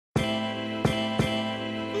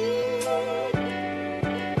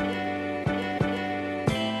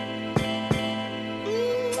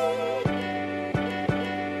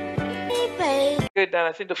good. And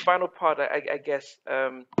I think the final part, I guess,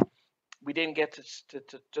 we didn't get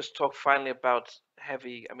to just talk finally about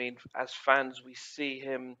Heavy. I mean, as fans, we see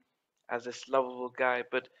him as this lovable guy,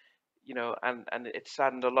 but and it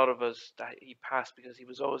saddened a lot of us that he passed because he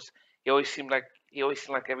always seemed like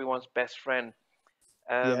everyone's best friend.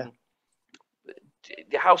 Yeah. Um,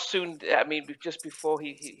 how soon? I mean, just before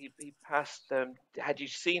he passed, had you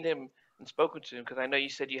seen him and spoken to him? Because I know you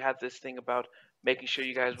said you had this thing about making sure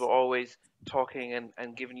you guys were always talking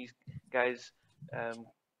and giving you guys um,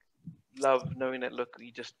 love, knowing that look,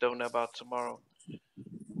 you just don't know about tomorrow.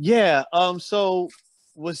 Yeah.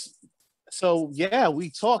 Was yeah, we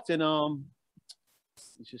talked and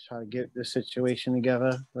let's just try to get this situation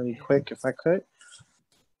together really quick if I could.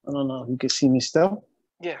 I don't know if you can see me still.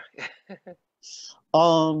 Yeah.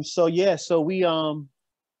 So yeah, so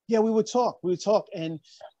yeah, we would talk. And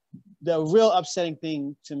the real upsetting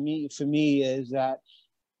thing for me is that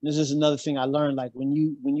this is another thing I learned. Like when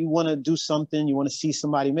you want to do something, you want to see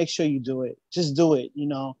somebody, make sure you do it. Just do it,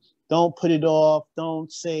 Don't put it off. Don't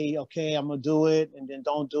say, okay, I'm gonna do it, and then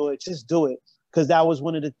don't do it. Just do it. Because that was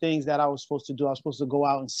one of the things that I was supposed to do. I was supposed to go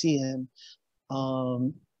out and see him.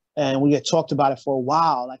 And we had talked about it for a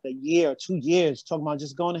while, like a year, 2 years, talking about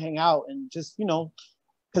just going to hang out and just,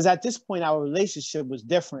 because at this point our relationship was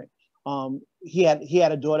different. He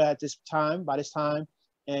had a daughter by this time,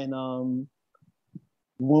 and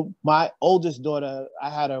my oldest daughter, I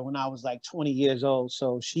had her when I was like 20 years old,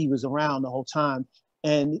 so she was around the whole time.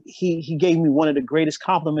 And he gave me one of the greatest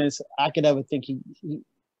compliments I could ever think he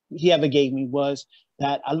ever gave me, was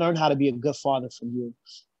that I learned how to be a good father from you.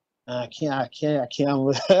 I can't.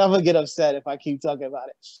 I'm gonna get upset if I keep talking about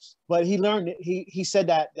it. But he learned it. He said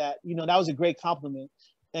that that was a great compliment.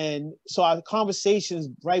 And so our conversations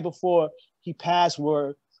right before he passed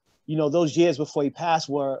were, those years before he passed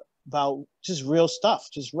were about just real stuff,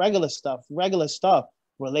 just regular stuff,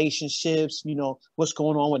 relationships, what's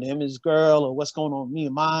going on with him and his girl, or what's going on with me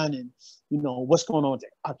and mine, and what's going on with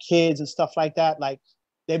our kids and stuff like that. Like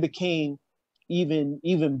they became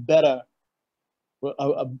even better,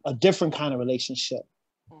 a different kind of relationship.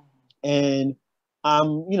 And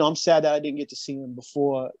I'm sad that I didn't get to see him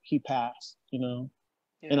before he passed, Yeah.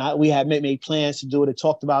 And we had made plans to do it and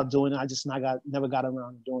talked about doing it. I just never got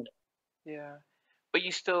around to doing it. Yeah. But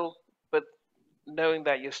knowing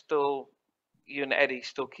that you and Eddie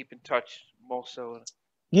still keep in touch more so.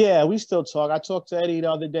 Yeah, we still talk. I talked to Eddie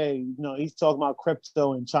the other day. He's talking about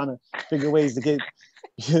crypto and trying to figure ways to get,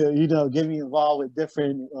 get me involved with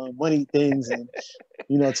different money things, and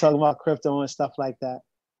talking about crypto and stuff like that.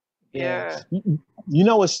 Yeah.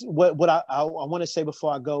 What I want to say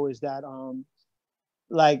before I go is that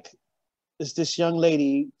like it's this young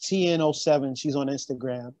lady, TN07. She's on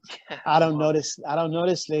Instagram. I don't know this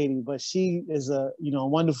lady, but she is a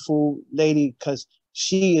wonderful lady because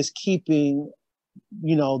she is keeping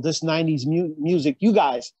this 90s music. You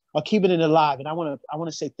guys are keeping it alive, and I want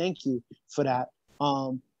to say thank you for that.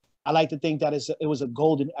 I like to think that it was a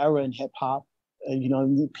golden era in hip hop.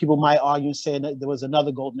 People might argue and say that there was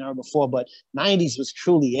another golden era before, but 90s was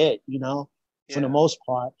truly it, for the most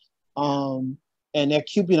part. And they're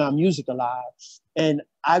keeping our music alive. And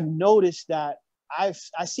I've noticed that I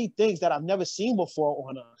see things that I've never seen before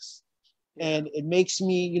on us. Yeah. And it makes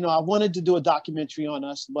me, I wanted to do a documentary on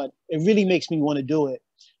us, but it really makes me want to do it.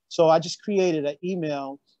 So I just created an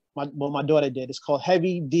email, my daughter did. It's called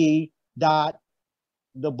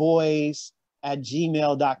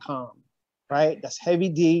heavyd.theboyz@gmail.com, right? That's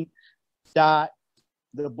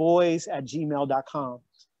heavyd.theboyz@gmail.com.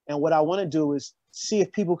 And what I want to do is see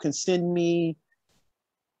if people can send me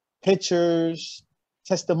pictures,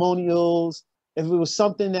 testimonials, if it was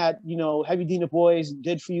something that, Heavy D and the Boyz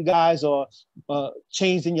did for you guys, or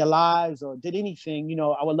changed in your lives, or did anything,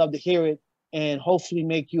 I would love to hear it, and hopefully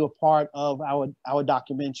make you a part of our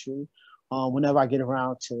documentary whenever I get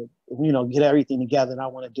around to, get everything together, and I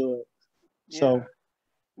want to do it. Yeah. So,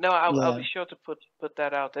 no, I'll be sure to put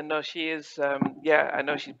that out. And no, she is, I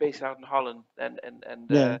know she's based out in Holland, and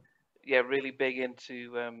really big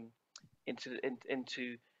into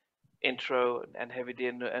intro and Heavy D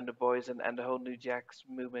and the Boyz and the whole New Jacks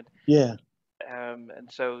movement. Yeah. And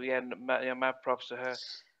so my props to her.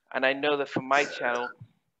 And I know that for my channel,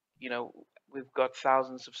 we've got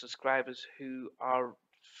thousands of subscribers who are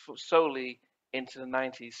solely into the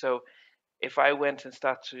 90s. So if I went and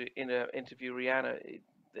start to interview Rihanna,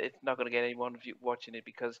 it's not going to get anyone watching it,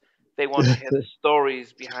 because they want to hear the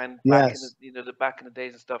stories behind back in the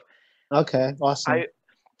days and stuff. Okay, awesome.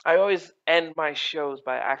 I always end my shows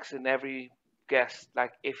by asking every guest,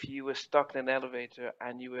 like, if you were stuck in an elevator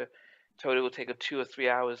and you were told it would take 2 or 3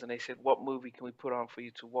 hours, and they said, what movie can we put on for you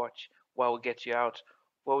to watch? while we get you out,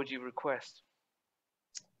 what would you request?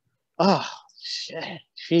 Oh, shit.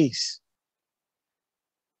 Jeez.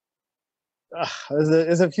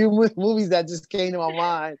 There's a few movies that just came to my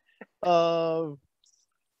mind. Oh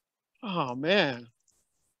man,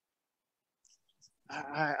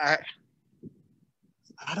 I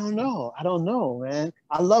I don't know. I don't know, man.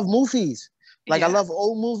 I love movies. Like I Yeah. love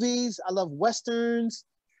old movies. I love westerns.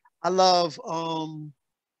 I love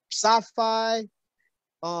sci-fi.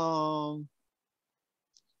 Um,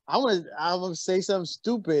 I want to say something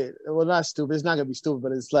stupid. Well, not stupid. It's not gonna be stupid,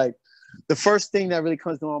 but it's like the first thing that really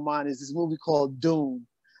comes to my mind is this movie called Dune.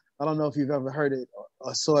 I don't know if you've ever heard it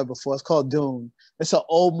or saw it before. It's called Dune. It's an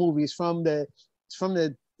old movie. It's from the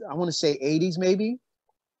I want to say 80s maybe.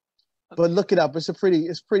 Okay. But look it up. It's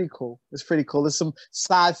pretty cool. It's pretty cool. It's some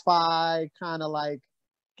sci-fi kind of like,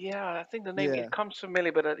 Yeah, I think the name yeah. it comes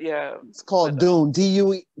familiar, but yeah, It's but called Dune.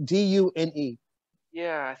 Dune.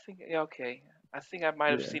 yeah, I think yeah, okay. I think I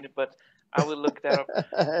might have Yeah. seen it, but I will look that up.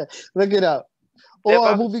 Look it up. They're Or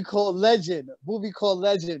a about movie called Legend. Movie called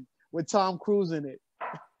Legend with Tom Cruise in it.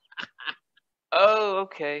 oh,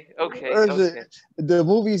 okay, okay, okay. The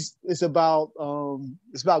movie's it's about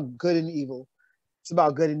good and evil. It's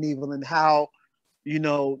about good and evil and how,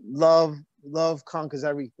 love conquers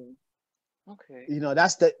everything. Okay.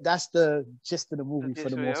 That's the gist of the movie for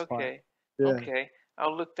This the way, most part. okay. Yeah. Okay.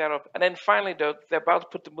 I'll look that up. And then finally, though, they're about to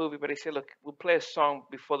put the movie, but they say, look, we'll play a song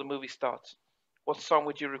before the movie starts. What song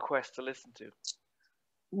would you request to listen to?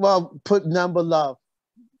 Well, put Number Love,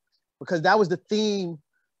 because that was the theme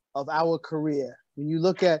of our career. When you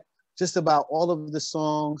look at just about all of the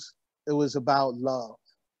songs, it was about love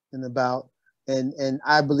and and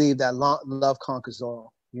I believe that love conquers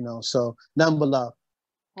all, so Number Love.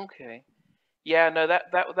 Okay. Yeah, no, that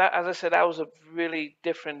as I said, that was a really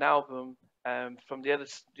different album from the other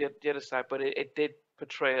side, but it did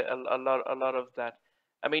portray a lot of that.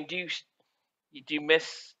 I mean, do you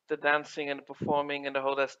miss the dancing and the performing and the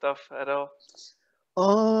whole that stuff at all?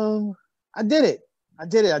 Um, I did it. I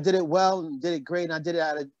did it well and did it great. And I did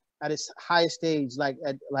it at its highest stage,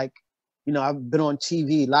 I've been on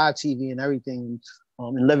TV, live TV and everything,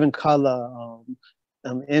 in Living Color,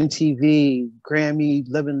 MTV, Grammy,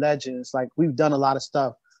 Living Legends. Like we've done a lot of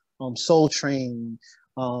stuff. Soul Train,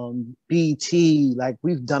 BT. Like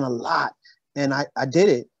we've done a lot, and I did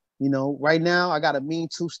it. Right now I got a mean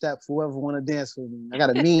two-step for whoever want to dance with me. I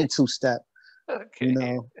got a mean two-step.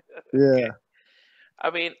 Okay. Yeah. I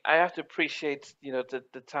mean, I have to appreciate,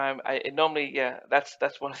 the time. Normally, yeah, that's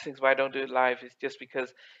one of the things why I don't do it live. Is just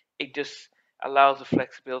because it just allows the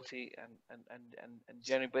flexibility and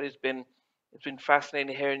journey. But it's been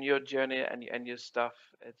fascinating hearing your journey and your stuff.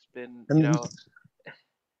 It's been, And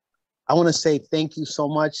I want to say thank you so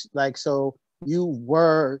much. Like, so you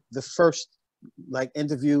were the first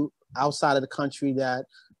interview outside of the country that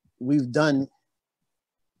we've done.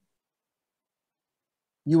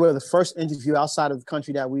 You were the first interview outside of the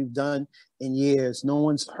country that we've done in years. No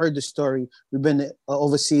one's heard the story. We've been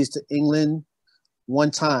overseas to England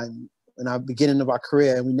one time in our beginning of our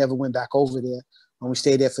career, and we never went back over there. And we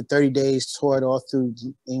stayed there for 30 days, toured all through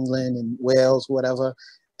England and Wales, whatever.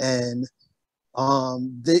 And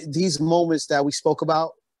these moments that we spoke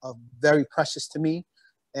about are very precious to me,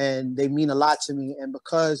 and they mean a lot to me. And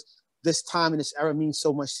because this time and this era means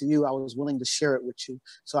so much to you, I was willing to share it with you.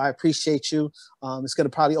 So I appreciate you. It's going to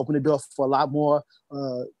probably open the door for a lot more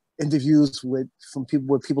interviews with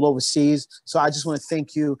people overseas. So I just want to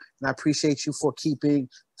thank you, and I appreciate you for keeping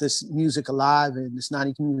this music alive and this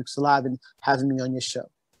 90s music alive and having me on your show.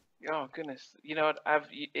 Oh goodness, you know what?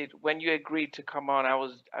 When you agreed to come on, I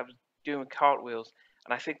was doing cartwheels,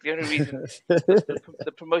 and I think the only reason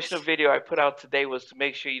the promotional video I put out today was to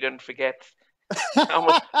make sure you don't forget. I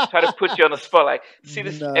almost try to put you on the spot. Like, see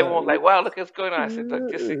this? No. Everyone's like, "Wow, look what's going on." I said, "Look,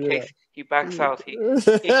 just in case he backs out, that's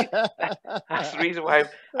the reason why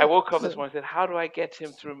I woke up this morning and said, how do I get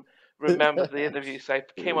him to remember the interview?" So I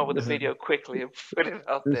came up with a video quickly and put it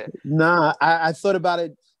out there. Nah, I thought about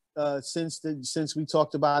it since we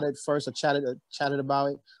talked about it first. I chatted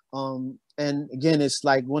about it. And again, it's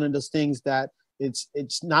like one of those things that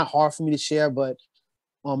it's not hard for me to share, but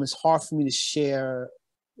it's hard for me to share.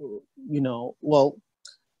 Well,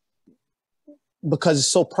 because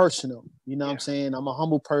it's so personal, what I'm saying? I'm a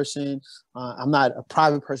humble person. I'm not a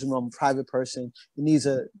private person, but I'm a private person. And these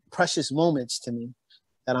are precious moments to me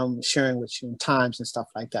that I'm sharing with you in times and stuff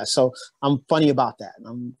like that. So I'm funny about that.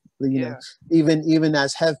 I'm, even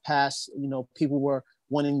as Hev passed, people were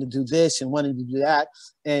wanting to do this and wanting to do that.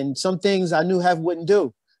 And some things I knew Hev wouldn't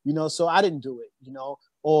do, so I didn't do it,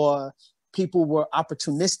 or people were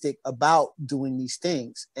opportunistic about doing these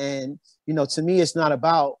things. And, to me, it's not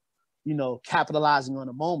about you know, capitalizing on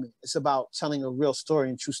a moment. It's about telling a real story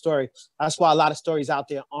and true story. That's why a lot of stories out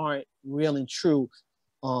there aren't real and true.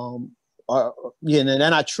 Or yeah, they're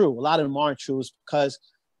not true. A lot of them aren't true. It's because,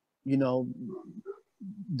 you know,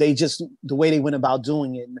 they just, the way they went about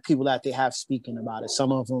doing it and the people that they have speaking about it.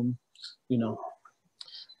 Some of them, you know,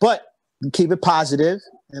 but keep it positive.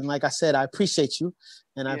 And like I said, I appreciate you,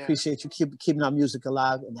 and I appreciate you keeping our music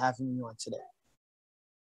alive and having me on today.